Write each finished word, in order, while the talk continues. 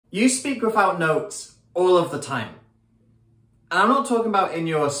You speak without notes all of the time. And I'm not talking about in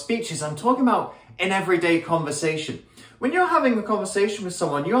your speeches, I'm talking about in everyday conversation. When you're having a conversation with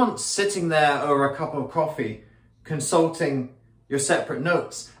someone, you aren't sitting there over a cup of coffee consulting your separate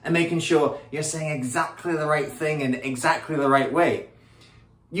notes and making sure you're saying exactly the right thing in exactly the right way.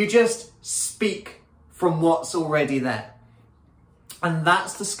 You just speak from what's already there. And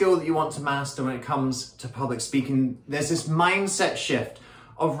that's the skill that you want to master when it comes to public speaking. There's this mindset shift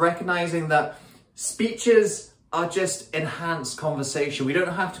of recognizing that speeches are just enhanced conversation. We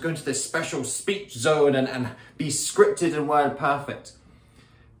don't have to go into this special speech zone and be scripted and word perfect.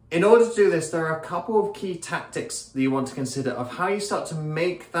 In order to do this, there are a couple of key tactics that you want to consider of how you start to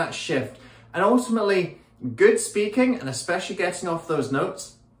make that shift. And ultimately, good speaking, and especially getting off those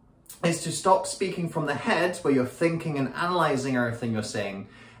notes, is to stop speaking from the head where you're thinking and analyzing everything you're saying,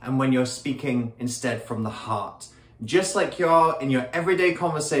 and when you're speaking instead from the heart. Just like you are in your everyday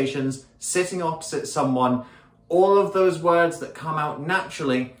conversations, sitting opposite someone, all of those words that come out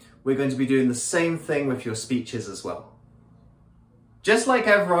naturally, we're going to be doing the same thing with your speeches as well. Just like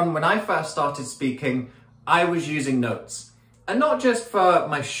everyone, when I first started speaking, I was using notes. And not just for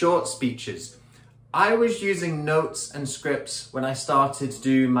my short speeches. I was using notes and scripts when I started to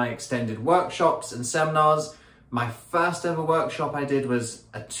do my extended workshops and seminars. My first ever workshop I did was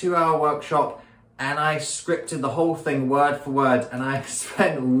a 2-hour workshop, and I scripted the whole thing word for word, and I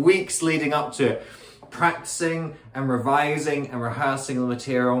spent weeks leading up to it, practicing and revising and rehearsing the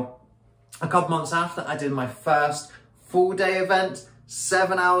material. A couple months after, I did my first full day event,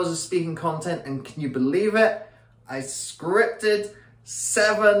 7 hours of speaking content, and can you believe it? I scripted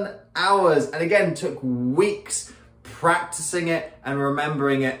 7 hours, and again, took weeks practicing it and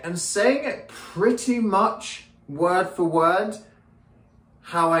remembering it and saying it pretty much word for word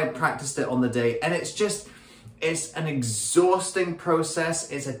how I practiced it on the day. And it's an exhausting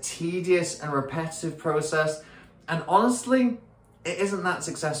process. It's a tedious and repetitive process. And honestly, it isn't that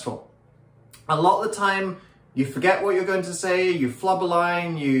successful. A lot of the time, you forget what you're going to say, you flub a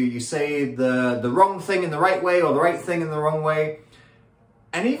line, you say the wrong thing in the right way or the right thing in the wrong way.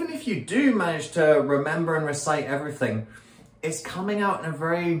 And even if you do manage to remember and recite everything, it's coming out in a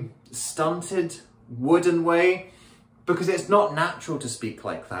very stunted, wooden way, because it's not natural to speak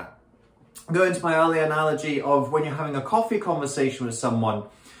like that. Going to my earlier analogy of when you're having a coffee conversation with someone,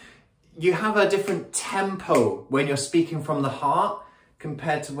 you have a different tempo when you're speaking from the heart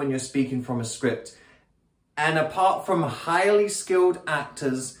compared to when you're speaking from a script. And apart from highly skilled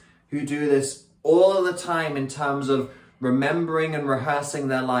actors who do this all of the time in terms of remembering and rehearsing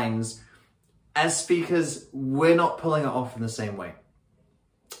their lines, as speakers, we're not pulling it off in the same way.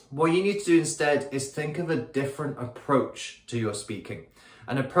 What you need to do instead is think of a different approach to your speaking.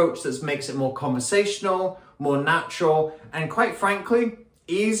 An approach that makes it more conversational, more natural, and quite frankly,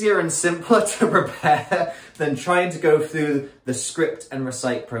 easier and simpler to prepare than trying to go through the script and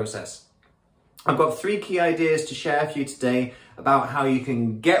recite process. I've got 3 key ideas to share with you today about how you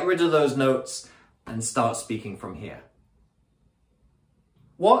can get rid of those notes and start speaking from here.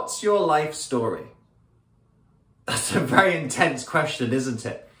 What's your life story? That's a very intense question, isn't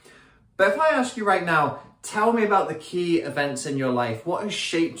it? But if I ask you right now, tell me about the key events in your life. What has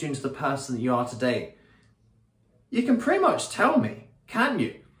shaped you into the person that you are today? You can pretty much tell me, can't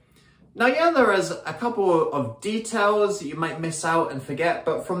you? Now, yeah, there is a couple of details that you might miss out and forget,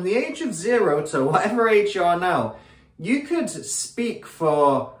 but from the age of 0 to whatever age you are now, you could speak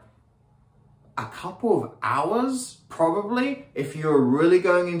for a couple of hours, probably, if you're really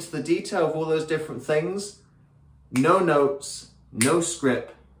going into the detail of all those different things. No notes, no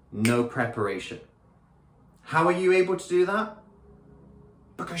script, no preparation. How are you able to do that?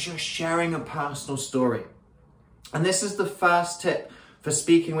 Because you're sharing a personal story. And this is the first tip for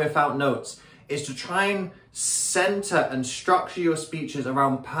speaking without notes, is to try and center and structure your speeches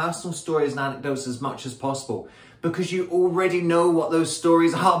around personal stories and anecdotes as much as possible, because you already know what those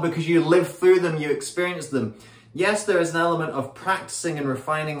stories are, because you live through them, you experience them. Yes, there is an element of practicing and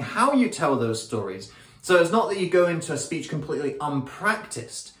refining how you tell those stories. So it's not that you go into a speech completely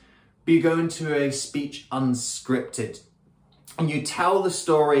unpracticed, but you go into a speech unscripted. And you tell the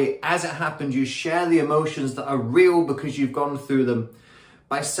story as it happened. You share the emotions that are real because you've gone through them.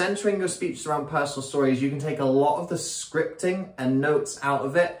 By centering your speeches around personal stories, you can take a lot of the scripting and notes out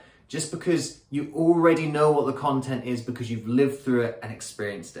of it, just because you already know what the content is because you've lived through it and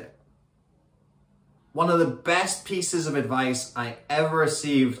experienced it. One of the best pieces of advice I ever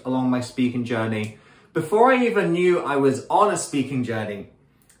received along my speaking journey, before I even knew I was on a speaking journey,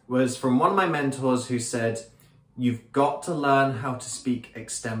 was from one of my mentors who said, "You've got to learn how to speak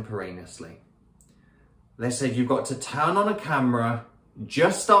extemporaneously." They said, you've got to turn on a camera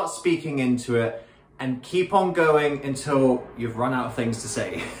Just start speaking into it and keep on going until you've run out of things to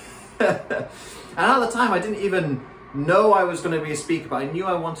say. And at the time, I didn't even know I was going to be a speaker, but I knew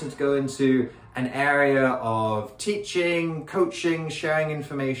I wanted to go into an area of teaching, coaching, sharing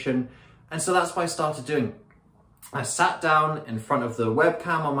information. And so that's what I started doing. I sat down in front of the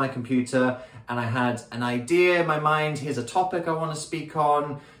webcam on my computer and I had an idea in my mind. Here's a topic I want to speak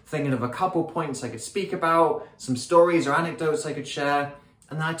on, thinking of a couple points I could speak about, some stories or anecdotes I could share.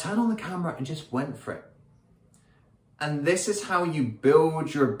 And then I turned on the camera and just went for it. And this is how you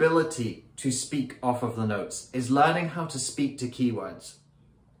build your ability to speak off of the notes, is learning how to speak to keywords.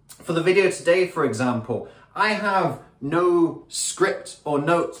 For the video today, for example, I have no script or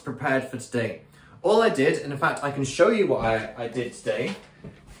notes prepared for today. All I did, and in fact, I can show you what I did today.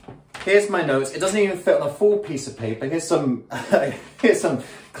 Here's my notes. It doesn't even fit on a full piece of paper. Here's some, here's some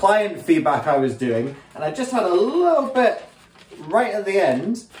client feedback I was doing. And I just had a little bit right at the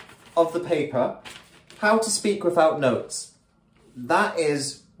end of the paper, how to speak without notes. That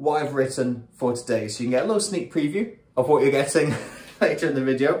is what I've written for today. So you can get a little sneak preview of what you're getting later in the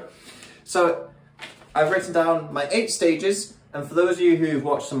video. So I've written down my 8 stages. And for those of you who've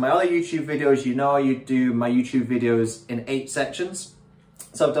watched some of my other YouTube videos, you know I do my YouTube videos in 8 sections.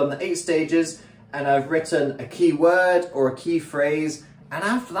 So I've done the 8 stages and I've written a key word or a key phrase. And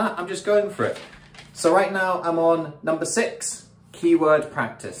after that, I'm just going for it. So right now I'm on number 6, keyword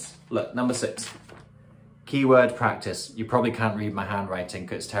practice. Look, number 6. Keyword practice. You probably can't read my handwriting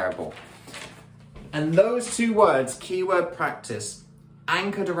because it's terrible. And those 2 words, keyword practice,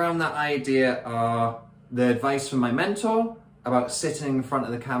 anchored around that idea are the advice from my mentor about sitting in front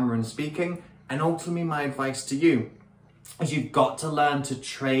of the camera and speaking, and ultimately my advice to you is you've got to learn to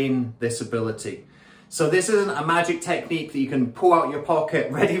train this ability. So this isn't a magic technique that you can pull out your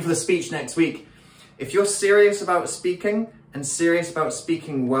pocket ready for the speech next week. If you're serious about speaking and serious about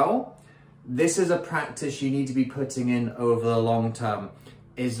speaking well, this is a practice you need to be putting in over the long term,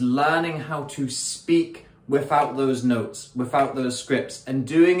 is learning how to speak without those notes, without those scripts, and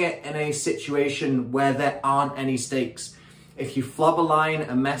doing it in a situation where there aren't any stakes. If you flub a line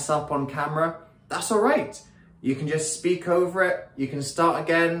and mess up on camera, that's all right. You can just speak over it, you can start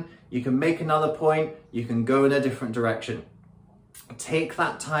again, you can make another point, you can go in a different direction. Take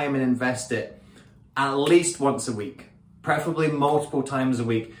that time and invest it at least once a week, preferably multiple times a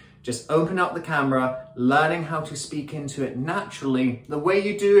week. Just open up the camera, learning how to speak into it naturally, the way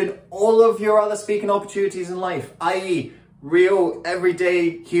you do in all of your other speaking opportunities in life, i.e. real,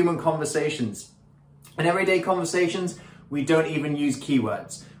 everyday human conversations. In everyday conversations, we don't even use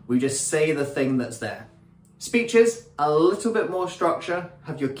keywords. We just say the thing that's there. Speeches, a little bit more structure,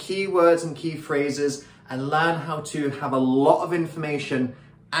 have your keywords and key phrases, and learn how to have a lot of information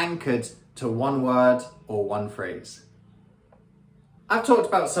anchored to one word or one phrase. I've talked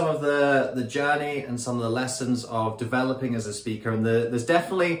about some of the journey and some of the lessons of developing as a speaker, and there's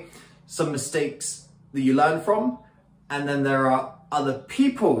definitely some mistakes that you learn from, and then there are other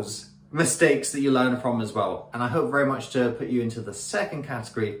people's mistakes that you learn from as well. And I hope very much to put you into the second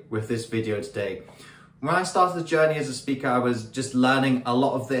category with this video today. When I started the journey as a speaker, I was just learning a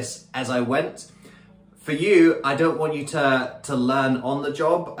lot of this as I went. For you, I don't want you to learn on the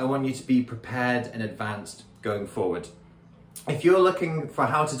job. I want you to be prepared and advanced going forward. If you're looking for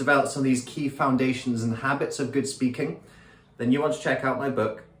how to develop some of these key foundations and habits of good speaking, then you want to check out my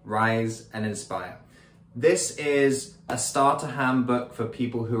book, Rise and Inspire. This is a starter handbook for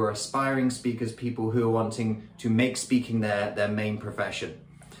people who are aspiring speakers, people who are wanting to make speaking their main profession.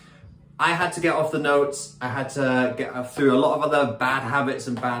 I had to get off the notes. I had to get through a lot of other bad habits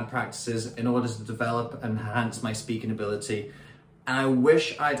and bad practices in order to develop and enhance my speaking ability. And I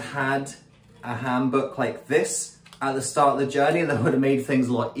wish I'd had a handbook like this at the start of the journey that would have made things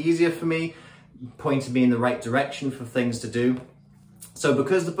a lot easier for me, pointed me in the right direction for things to do. So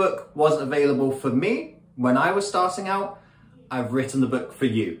because the book wasn't available for me when I was starting out, I've written the book for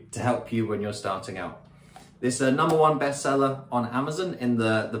you to help you when you're starting out. This is a #1 bestseller on Amazon in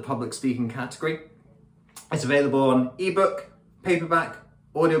the public speaking category. It's available on ebook, paperback,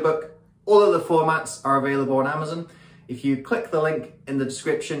 audiobook. All of the formats are available on Amazon. If you click the link in the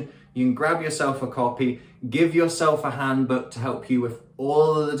description, you can grab yourself a copy, give yourself a handbook to help you with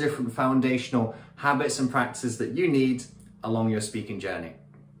all of the different foundational habits and practices that you need along your speaking journey.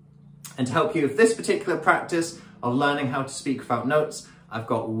 And to help you with this particular practice of learning how to speak without notes, I've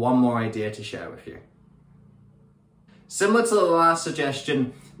got one more idea to share with you. Similar to the last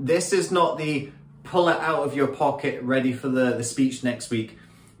suggestion, this is not the pull it out of your pocket ready for the speech next week.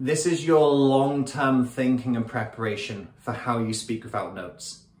 This is your long-term thinking and preparation for how you speak without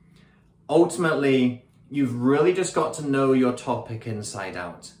notes. Ultimately, you've really just got to know your topic inside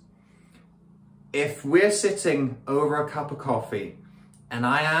out. If we're sitting over a cup of coffee and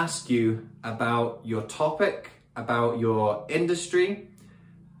I ask you about your topic, about your industry,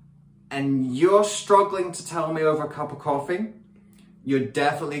 and you're struggling to tell me over a cup of coffee, you're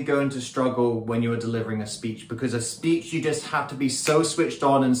definitely going to struggle when you're delivering a speech, because a speech, you just have to be so switched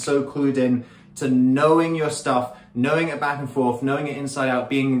on and so clued in to knowing your stuff, knowing it back and forth, knowing it inside out,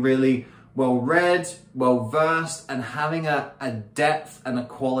 being really well read, well versed, and having a depth and a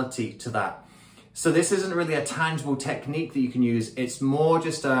quality to that. So this isn't really a tangible technique that you can use. It's more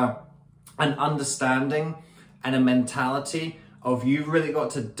just an understanding and a mentality of you've really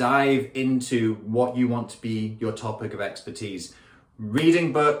got to dive into what you want to be your topic of expertise.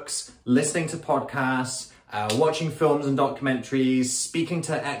 Reading books, listening to podcasts, watching films and documentaries, speaking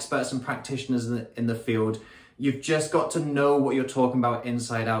to experts and practitioners in the field. You've just got to know what you're talking about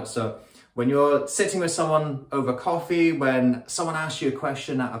inside out. So when you're sitting with someone over coffee, when someone asks you a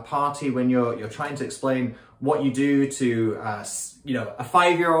question at a party, when you're trying to explain what you do to a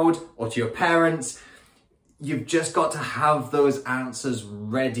 5-year-old or to your parents, you've just got to have those answers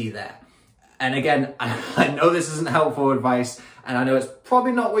ready there. And again, I know this isn't helpful advice, and I know it's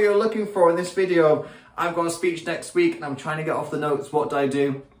probably not what you're looking for in this video. I've got a speech next week and I'm trying to get off the notes. What do I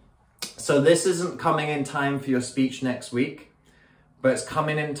do? So this isn't coming in time for your speech next week, but it's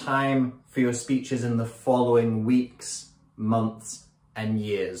coming in time for your speeches in the following weeks, months, and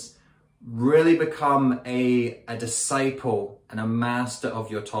years. Really become a disciple and a master of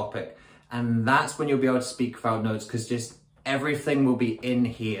your topic. And that's when you'll be able to speak without notes, because just everything will be in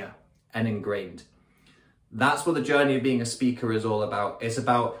here and ingrained. That's what the journey of being a speaker is all about. It's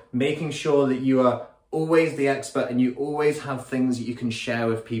about making sure that you are always the expert and you always have things that you can share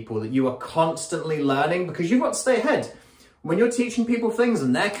with people, that you are constantly learning, because you've got to stay ahead. When you're teaching people things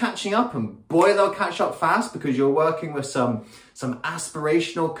and they're catching up, and boy, they'll catch up fast because you're working with some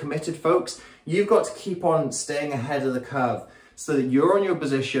aspirational, committed folks, you've got to keep on staying ahead of the curve so that you're in your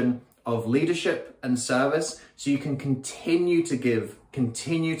position of leadership and service, so you can continue to give,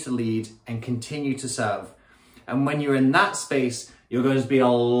 continue to lead, and continue to serve. And when you're in that space, you're going to be a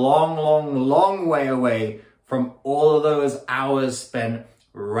long, long, long way away from all of those hours spent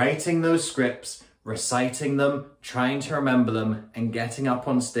writing those scripts, reciting them, trying to remember them, and getting up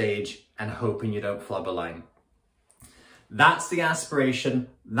on stage and hoping you don't flub a line. That's the aspiration.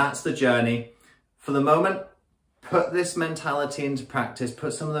 That's the journey. For the moment, put this mentality into practice,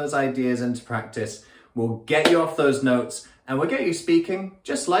 put some of those ideas into practice. We'll get you off those notes and we'll get you speaking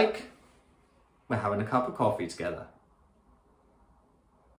just like we're having a cup of coffee together.